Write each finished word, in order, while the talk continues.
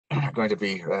going to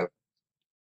be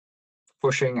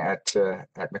pushing at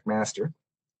McMaster.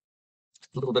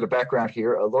 A little bit of background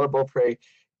here. Laura Beaupre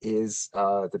is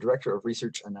the Director of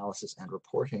Research Analysis and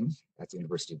Reporting at the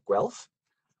University of Guelph.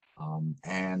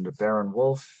 And Baron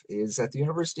Wolf is at the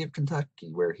University of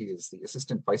Kentucky, where he is the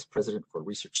Assistant Vice President for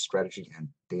Research Strategy and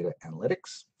Data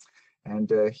Analytics.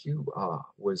 And Hugh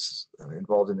was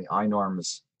involved in the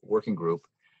INORMS working group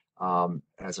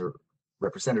as a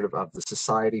representative of the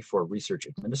Society for Research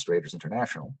Administrators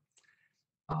International.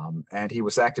 And he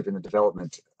was active in the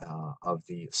development of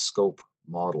the SCOPE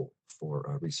model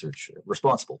for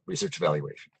responsible research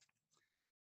evaluation.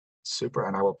 Super,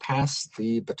 and I will pass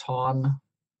the baton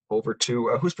over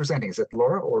to, who's presenting? Is it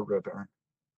Laura or Baron?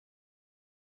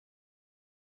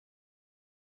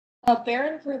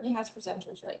 Baron currently has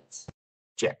presenter's rights.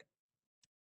 Check.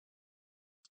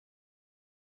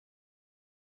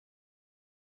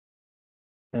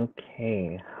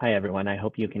 Okay. Hi, everyone. I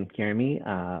hope you can hear me.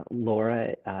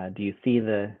 Laura, do you see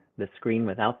the screen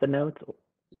without the notes?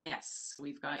 Yes,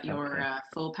 we've got your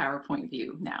full PowerPoint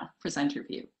view now, presenter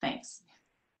view. Thanks.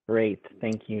 Great.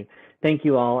 Thank you. Thank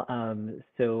you all.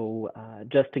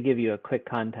 Just to give you a quick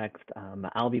context,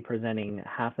 I'll be presenting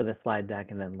half of the slide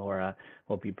deck, and then Laura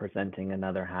will be presenting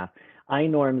another half.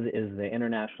 INORMS is the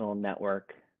International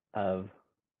Network of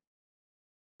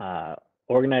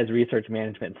Organized Research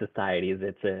Management Societies.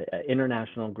 It's an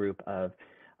international group of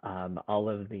all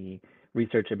of the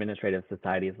research administrative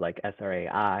societies like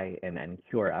SRAI and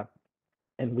NCURA.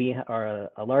 And we are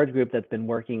a large group that's been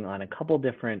working on a couple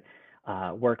different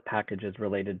work packages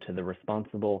related to the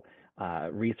responsible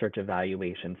research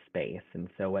evaluation space. And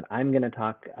so what I'm going to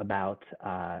talk about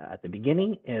at the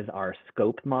beginning is our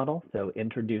SCOPE model, so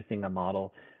introducing a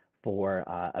model for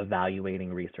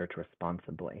evaluating research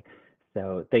responsibly.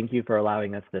 So thank you for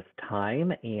allowing us this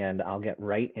time, and I'll get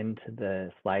right into the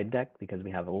slide deck because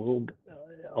we have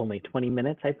only 20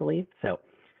 minutes, I believe.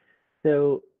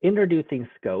 So introducing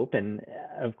SCOPE, and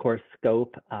of course,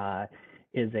 SCOPE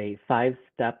is a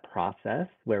 5-step process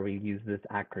where we use this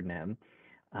acronym.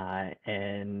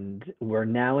 And we're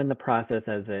now in the process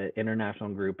as an international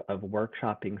group of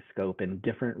workshopping SCOPE in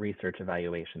different research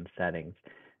evaluation settings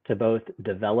to both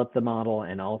develop the model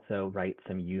and also write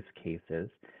some use cases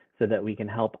so that we can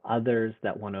help others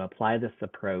that want to apply this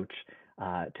approach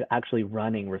to actually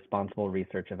running responsible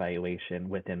research evaluation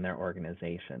within their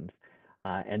organizations.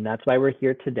 And that's why we're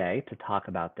here today to talk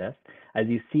about this. As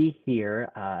you see here,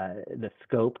 the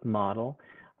SCOPE model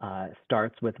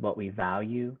starts with what we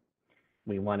value.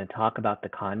 We want to talk about the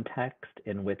context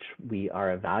in which we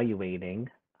are evaluating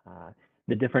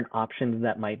the different options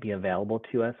that might be available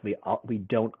to us. We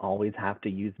don't always have to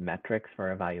use metrics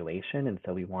for evaluation, and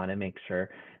so we want to make sure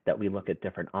that we look at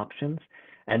different options.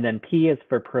 And then P is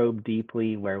for probe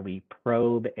deeply, where we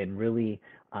probe and really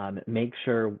make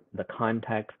sure the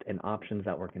context and options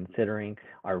that we're considering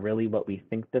are really what we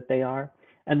think that they are.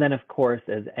 And then, of course,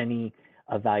 as any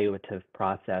evaluative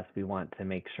process, we want to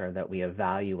make sure that we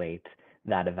evaluate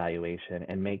that evaluation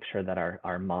and make sure that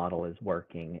our model is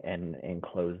working and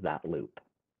close that loop.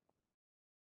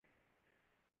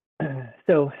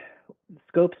 So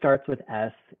SCOPE starts with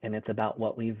S, and it's about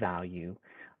what we value.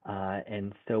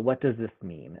 And so what does this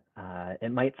mean?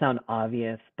 It might sound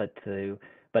obvious,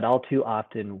 but all too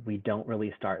often we don't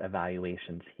really start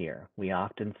evaluations here. We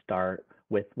often start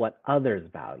with what others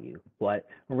value, what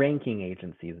ranking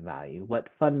agencies value, what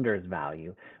funders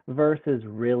value, versus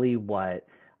really what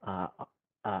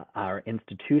our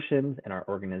institutions and our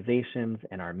organizations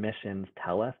and our missions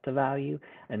tell us to value.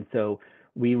 And so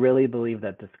we really believe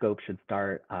that the SCOPE should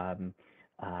start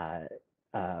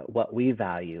what we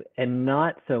value, and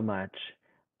not so much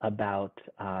about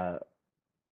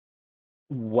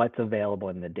what's available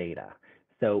in the data.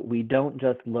 So we don't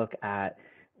just look at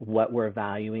what we're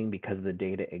valuing because the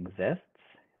data exists.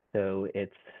 So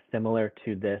it's similar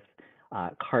to this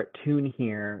cartoon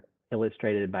here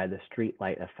illustrated by the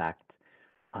streetlight effect,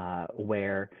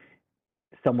 where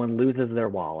someone loses their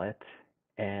wallet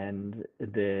and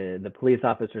the police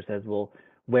officer says, well,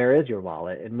 where is your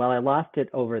wallet? And well, I lost it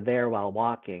over there while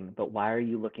walking, but why are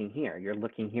you looking here? You're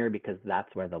looking here because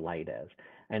that's where the light is.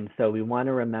 And so we want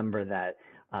to remember that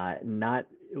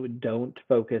don't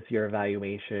focus your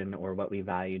evaluation or what we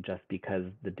value just because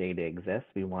the data exists.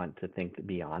 We want to think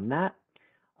beyond that.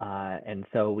 And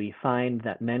so we find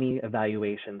that many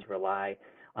evaluations rely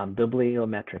on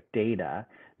bibliometric data,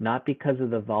 not because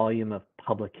of the volume of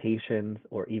publications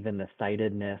or even the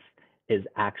citedness is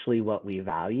actually what we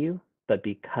value, but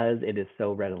because it is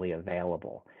so readily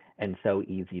available and so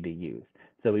easy to use.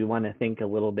 So we want to think a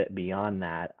little bit beyond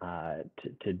that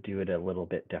to do it a little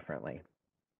bit differently.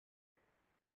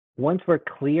 Once we're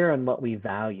clear on what we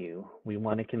value, we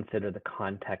want to consider the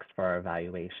context for our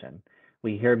evaluation.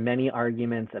 We hear many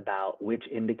arguments about which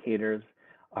indicators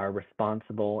are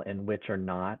responsible and which are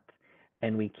not,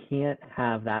 and we can't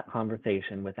have that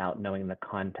conversation without knowing the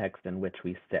context in which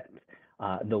we sit,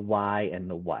 the why and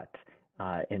the what,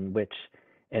 in which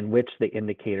the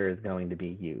indicator is going to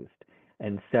be used.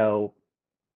 And so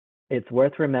it's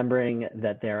worth remembering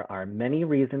that there are many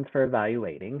reasons for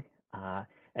evaluating,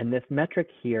 and this metric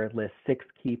here lists 6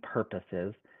 key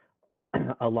purposes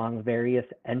along various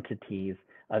entities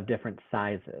of different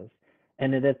sizes,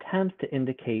 and it attempts to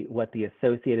indicate what the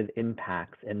associated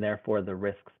impacts and therefore the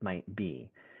risks might be.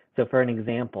 So for an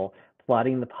example,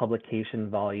 plotting the publication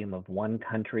volume of one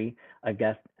country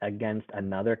against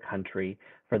another country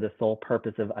for the sole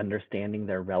purpose of understanding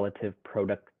their relative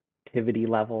productivity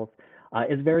levels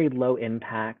is very low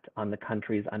impact on the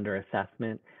countries under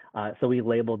assessment. So we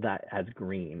labeled that as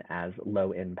green, as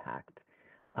low impact.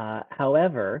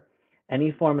 However,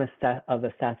 any form of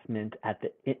assessment at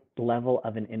the level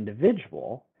of an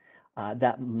individual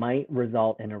that might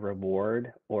result in a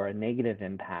reward or a negative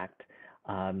impact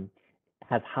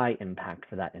has high impact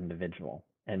for that individual.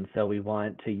 And so we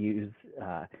want to use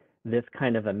this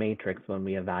kind of a matrix when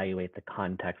we evaluate the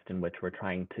context in which we're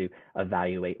trying to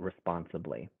evaluate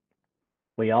responsibly.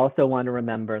 We also want to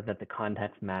remember that the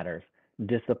context matters,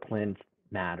 discipline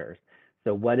matters.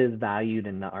 So what is valued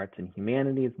in the arts and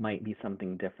humanities might be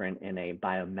something different in a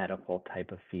biomedical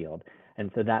type of field. And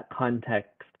so that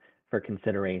context for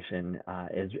consideration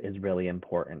is really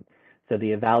important. So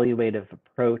the evaluative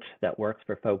approach that works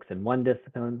for folks in one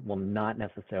discipline will not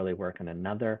necessarily work in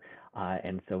another.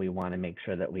 And so we want to make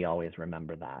sure that we always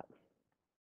remember that.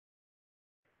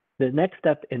 The next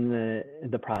step in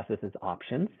the process is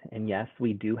options. And yes,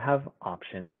 we do have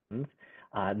options.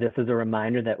 This is a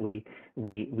reminder that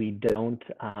we don't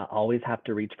always have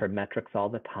to reach for metrics all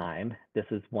the time. This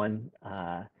is one.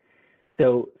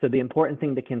 So the important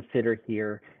thing to consider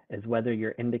here is whether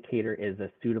your indicator is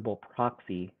a suitable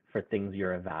proxy for things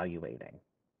you're evaluating.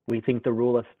 We think the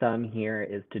rule of thumb here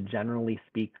is to generally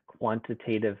speak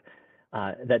quantitative,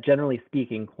 generally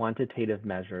speaking, quantitative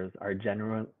measures are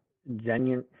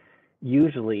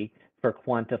usually for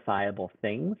quantifiable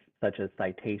things such as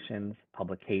citations,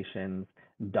 publications,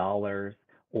 dollars,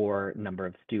 or number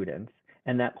of students,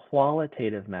 and that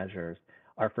qualitative measures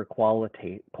are for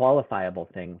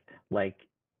qualifiable things like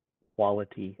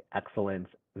quality, excellence,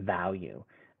 value,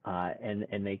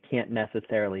 and they can't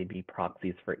necessarily be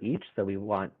proxies for each, so we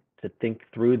want to think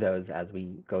through those as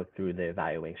we go through the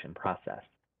evaluation process.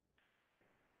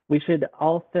 We should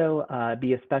also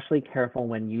be especially careful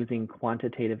when using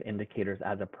quantitative indicators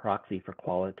as a proxy for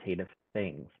qualitative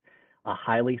things. A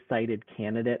highly cited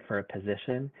candidate for a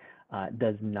position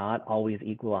does not always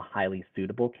equal a highly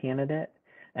suitable candidate,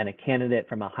 and a candidate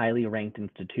from a highly ranked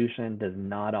institution does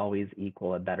not always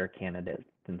equal a better candidate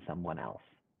than someone else.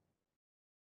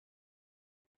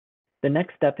 The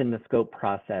next step in the scope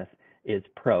process is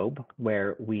probe,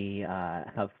 where we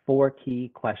have 4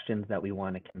 key questions that we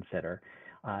want to consider.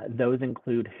 Those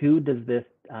include who does this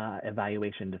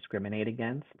evaluation discriminate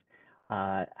against?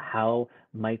 How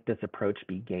might this approach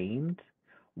be gained?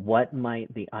 What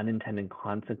might the unintended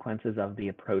consequences of the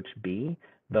approach be,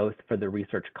 both for the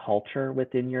research culture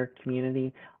within your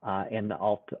community and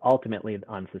ultimately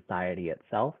on society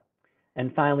itself?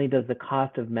 And finally, does the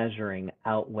cost of measuring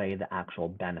outweigh the actual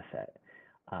benefit?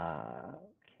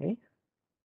 Okay.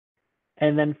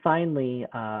 And then finally,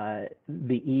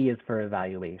 the E is for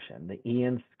evaluation. The E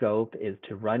in scope is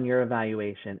to run your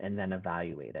evaluation and then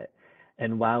evaluate it.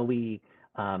 And while we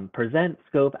present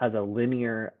scope as a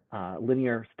linear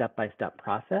step-by-step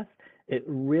process, it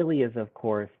really is, of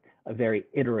course, a very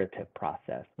iterative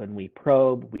process. When we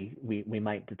probe, we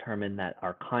might determine that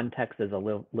our context is a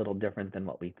little different than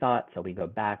what we thought, so we go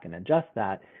back and adjust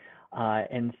that.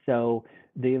 And so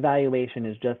the evaluation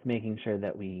is just making sure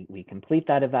that we complete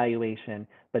that evaluation,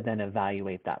 but then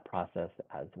evaluate that process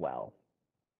as well.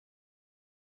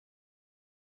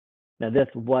 Now, this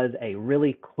was a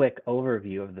really quick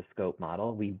overview of the scope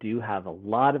model. We do have a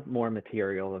lot of more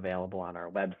material available on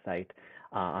our website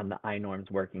on the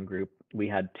INORMS working group. We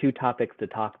had 2 topics to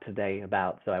talk today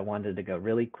about, so I wanted to go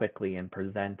really quickly and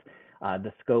present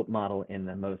the scope model in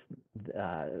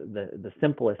the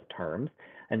simplest terms.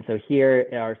 And so here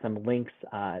are some links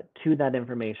to that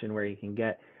information where you can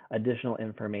get additional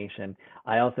information.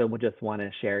 I also would just want to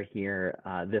share here,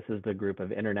 this is the group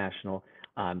of international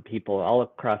people all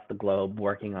across the globe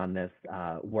working on this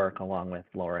work along with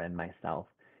Laura and myself.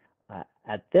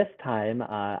 At this time,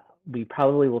 we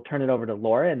probably will turn it over to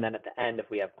Laura, and then at the end, if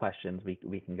we have questions,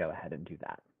 we can go ahead and do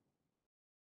that.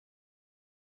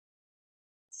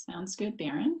 Sounds good,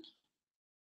 Baron.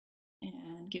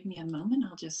 And give me a moment,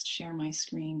 I'll just share my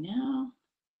screen now.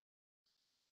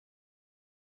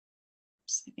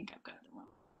 Oops, I think I've got the wrong.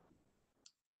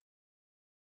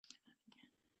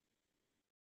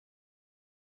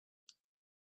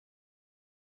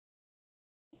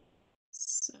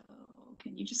 So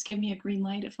can you just give me a green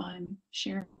light if I'm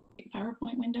sharing a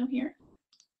PowerPoint window here?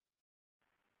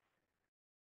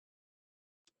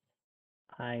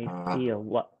 I see a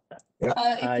what?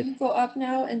 If you go up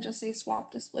now and just say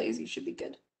swap displays, you should be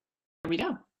good. There we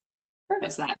go. Perfect.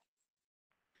 How's that?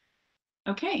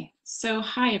 Okay, so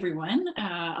hi everyone.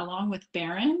 Along with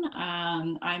Baron,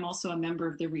 I'm also a member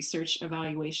of the Research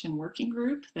Evaluation Working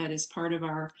Group that is part of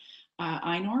our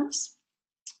INORMS.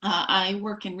 I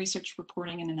work in research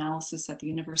reporting and analysis at the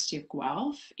University of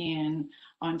Guelph in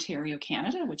Ontario,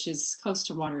 Canada, which is close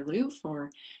to Waterloo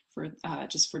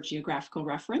just for geographical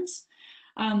reference.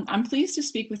 I'm pleased to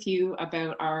speak with you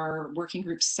about our working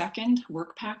group's second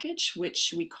work package,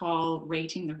 which we call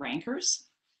Rating the Rankers.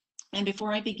 And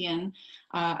before I begin,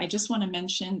 I just want to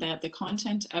mention that the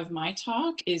content of my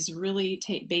talk is really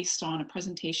based on a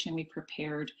presentation we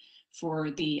prepared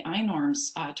for the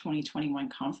INORMS 2021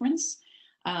 conference.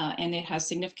 And it has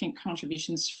significant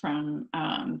contributions from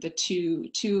the two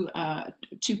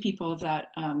people of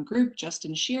that group,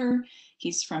 Justin Shearer,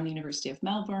 he's from the University of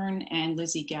Melbourne, and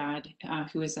Lizzie Gadd,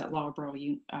 who is at Loughborough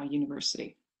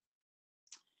University.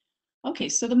 Okay,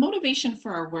 so the motivation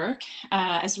for our work,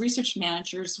 as research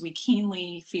managers, we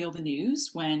keenly feel the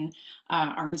news when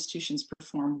our institutions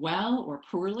perform well or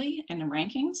poorly in the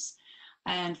rankings.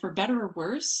 And for better or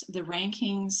worse, the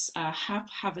rankings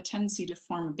have a tendency to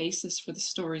form a basis for the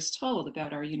stories told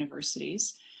about our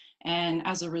universities. And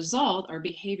as a result, our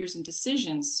behaviors and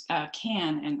decisions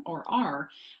can or are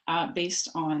based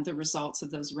on the results of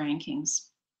those rankings.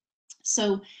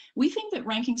 So we think that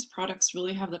rankings products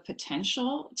really have the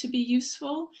potential to be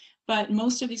useful, but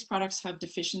most of these products have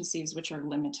deficiencies which are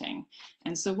limiting.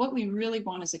 And so what we really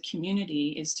want as a community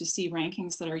is to see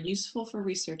rankings that are useful for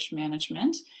research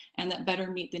management and that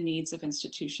better meet the needs of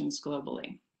institutions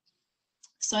globally.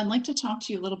 So I'd like to talk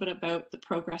to you a little bit about the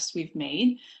progress we've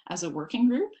made as a working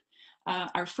group.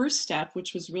 Our first step,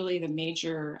 which was really the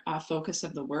major focus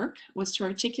of the work, was to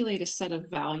articulate a set of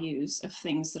values of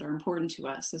things that are important to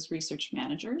us as research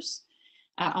managers.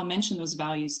 I'll mention those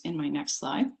values in my next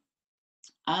slide.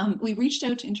 We reached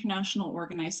out to international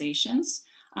organizations,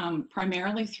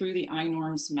 primarily through the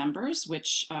INORMS members,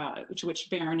 which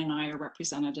Baron and I are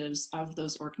representatives of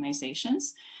those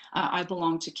organizations. I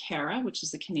belong to CARA, which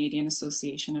is the Canadian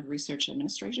Association of Research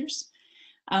Administrators.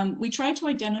 We tried to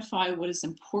identify what is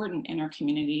important in our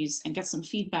communities and get some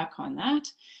feedback on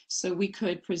that, so we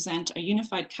could present a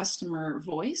unified customer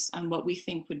voice on what we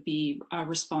think would be a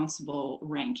responsible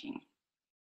ranking.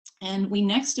 And we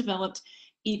next developed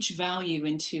each value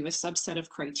into a subset of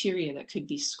criteria that could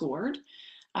be scored.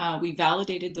 We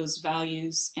validated those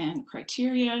values and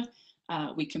criteria.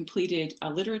 We completed a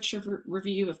literature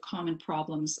review of common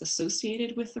problems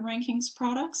associated with the rankings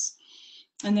products.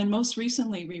 And then most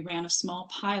recently, we ran a small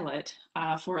pilot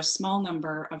for a small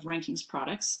number of rankings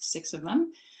products, 6 of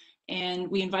them, and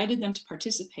we invited them to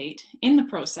participate in the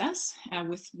process.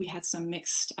 We had some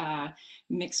mixed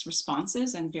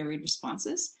responses and varied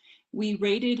responses. We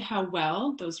rated how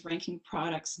well those ranking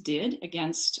products did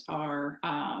against our,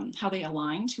 how they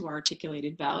align to our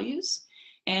articulated values.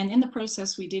 And in the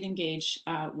process, we did engage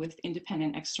with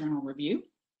independent external review.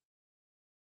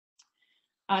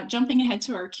 Jumping ahead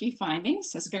to our key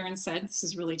findings, as Baron said, this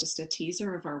is really just a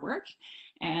teaser of our work.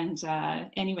 And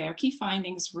anyway, our key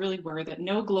findings really were that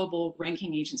no global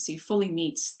ranking agency fully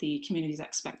meets the community's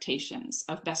expectations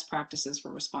of best practices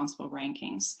for responsible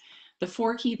rankings. The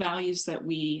 4 key values that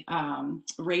we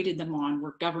rated them on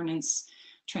were governance,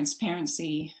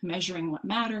 transparency, measuring what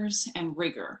matters, and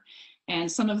rigor.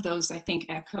 And some of those, I think,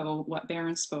 echo what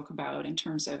Baron spoke about in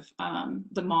terms of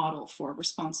the model for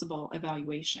responsible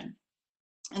evaluation.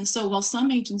 And so while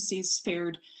some agencies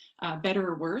fared better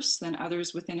or worse than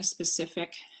others within a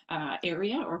specific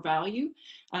area or value,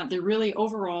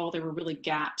 overall, there were really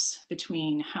gaps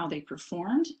between how they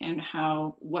performed and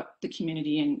what the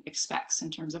community expects in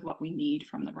terms of what we need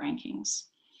from the rankings.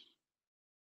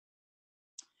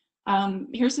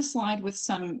 Here's a slide with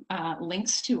some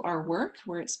links to our work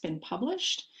where it's been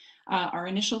published. Our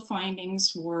initial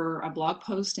findings were a blog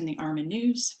post in the Armin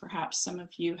News. Perhaps some of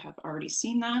you have already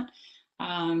seen that.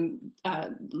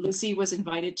 Lizzie was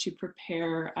invited to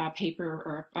prepare a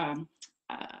paper or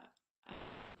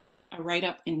a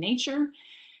write-up in Nature.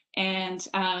 And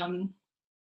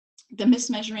the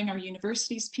Mismeasuring Our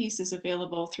Universities piece is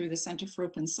available through the Center for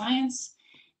Open Science.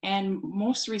 And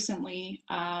most recently,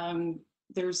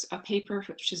 there's a paper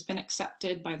which has been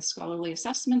accepted by the Scholarly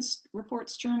Assessments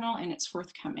Reports Journal, and it's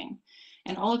forthcoming.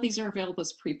 And all of these are available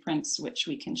as preprints, which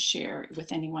we can share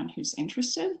with anyone who's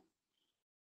interested.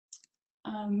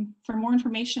 For more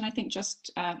information, I think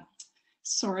just,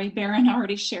 sorry, Baron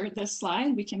already shared this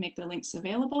slide. We can make the links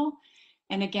available.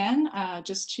 And again,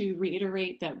 just to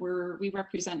reiterate that we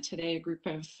represent today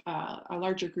a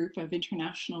larger group of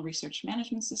international research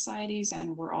management societies,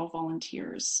 and we're all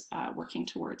volunteers working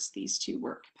towards these two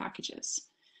work packages.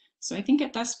 So I think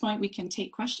at this point we can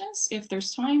take questions if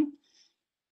there's time.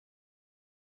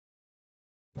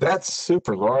 That's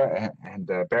super, Laura and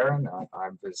Baron. I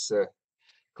was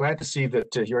glad to see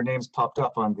that your names popped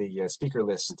up on the speaker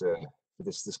list for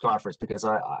this conference, because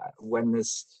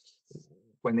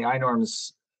when the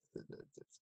INORMS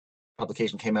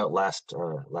publication came out last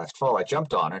fall, I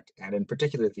jumped on it, and in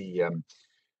particular the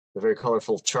very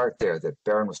colorful chart there that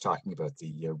Baron was talking about,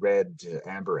 the red,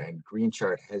 amber, and green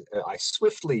chart. I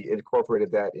swiftly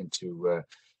incorporated that into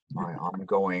my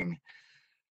ongoing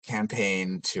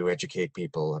campaign to educate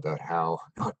people about how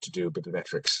not to do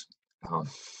bibliometrics,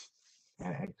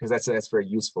 because that's a very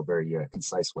useful, very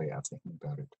concise way of thinking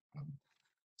about it.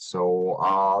 So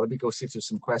let me go see if there's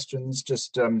some questions.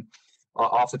 Just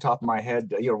off the top of my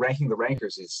head, ranking the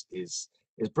rankers is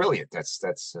brilliant. That's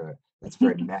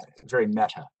very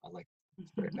meta. I like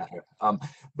it's very meta.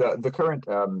 The current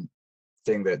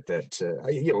thing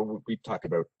that we talk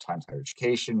about times higher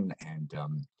education and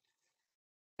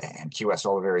QS,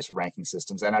 all the various ranking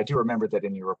systems. And I do remember that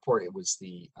in your report, it was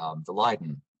the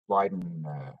Leiden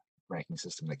ranking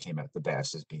system that came out the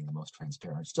best as being the most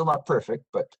transparent. Still not perfect,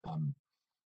 but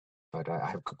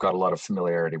I've got a lot of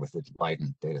familiarity with the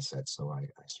Leiden data set, so I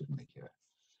certainly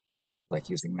like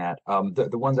using that.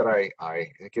 The one that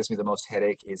it gives me the most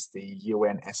headache is the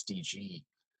UN SDG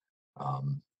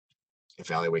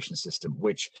evaluation system,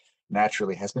 which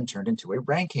naturally has been turned into a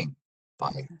ranking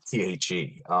by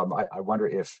THE. I wonder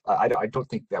if, I don't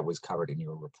think that was covered in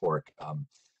your report,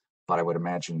 but I would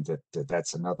imagine that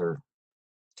that's another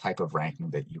type of ranking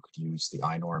that you could use the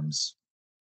INORMS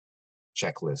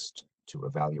checklist to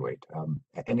evaluate.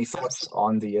 Any thoughts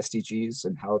on the SDGs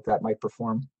and how that might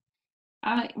perform?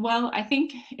 Well, I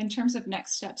think in terms of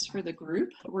next steps for the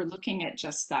group, we're looking at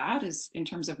just that, is in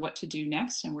terms of what to do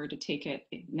next and where to take it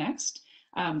next.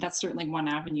 That's certainly one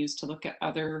avenue, is to look at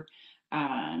other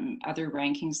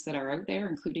rankings that are out there,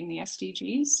 including the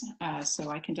SDGs. So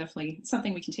I can definitely,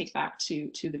 something we can take back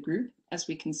to the group as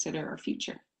we consider our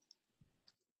future.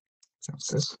 Sounds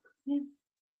good. Yeah.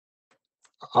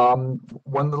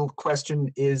 One little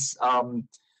question is,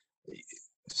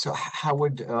 so how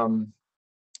would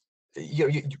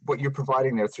what you're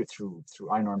providing there through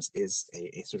INORMS is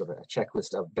a sort of a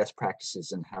checklist of best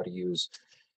practices and how to use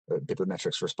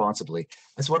bibliometrics responsibly.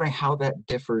 I was wondering how that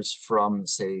differs from,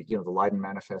 say, the Leiden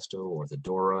Manifesto or the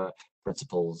DORA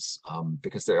principles,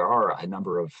 because there are a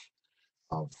number of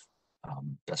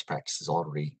best practices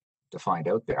already defined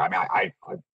out there. I mean,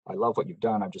 I love what you've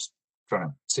done. I'm just trying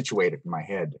to situate it in my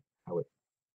head, how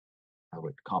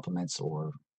it complements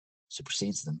or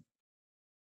supersedes them.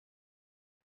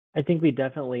 I think we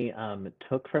definitely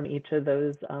took from each of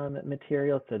those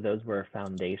materials, so those were a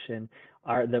foundation.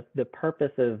 The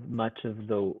purpose of much of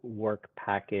the work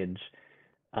package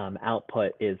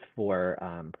output is for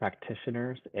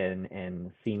practitioners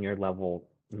and senior level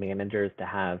managers to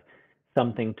have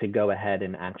something to go ahead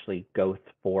and actually go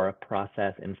for a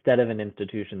process, instead of an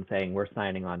institution saying we're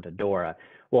signing on to DORA.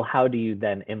 Well, how do you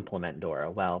then implement DORA?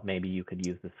 Well, maybe you could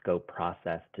use the scope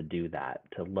process to do that,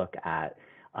 to look at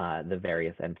the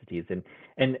various entities.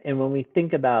 And when we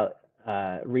think about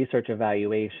research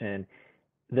evaluation,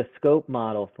 the scope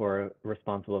model for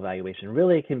responsible evaluation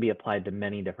really can be applied to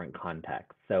many different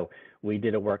contexts. So we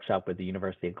did a workshop with the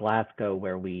University of Glasgow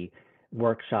where we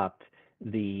workshopped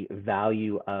the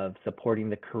value of supporting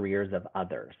the careers of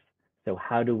others. So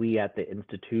how do we at the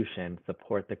institution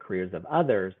support the careers of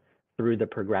others through the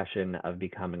progression of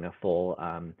becoming a full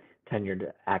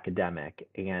tenured academic?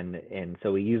 And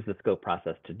so we use the scope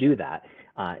process to do that.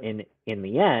 In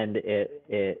the end,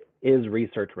 it is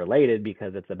research related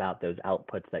because it's about those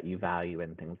outputs that you value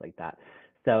and things like that.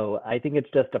 So I think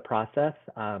it's just a process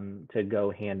to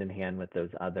go hand in hand with those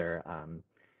other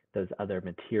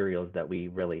materials that we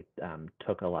really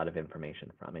took a lot of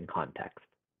information from in context.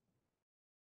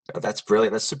 Oh, that's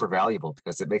brilliant. That's super valuable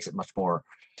because it makes it much more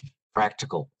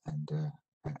practical and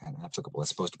applicable,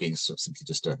 as opposed to being simply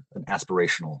just an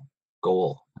aspirational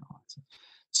goal.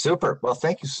 Super. Well,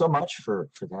 thank you so much for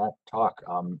that talk.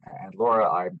 And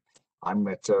Laura, I'm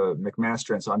at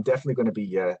McMaster, and so I'm definitely going to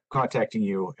be contacting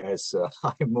you as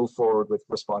I move forward with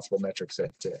responsible metrics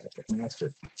at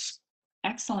McMaster.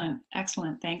 Excellent.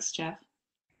 Excellent. Thanks, Jeff.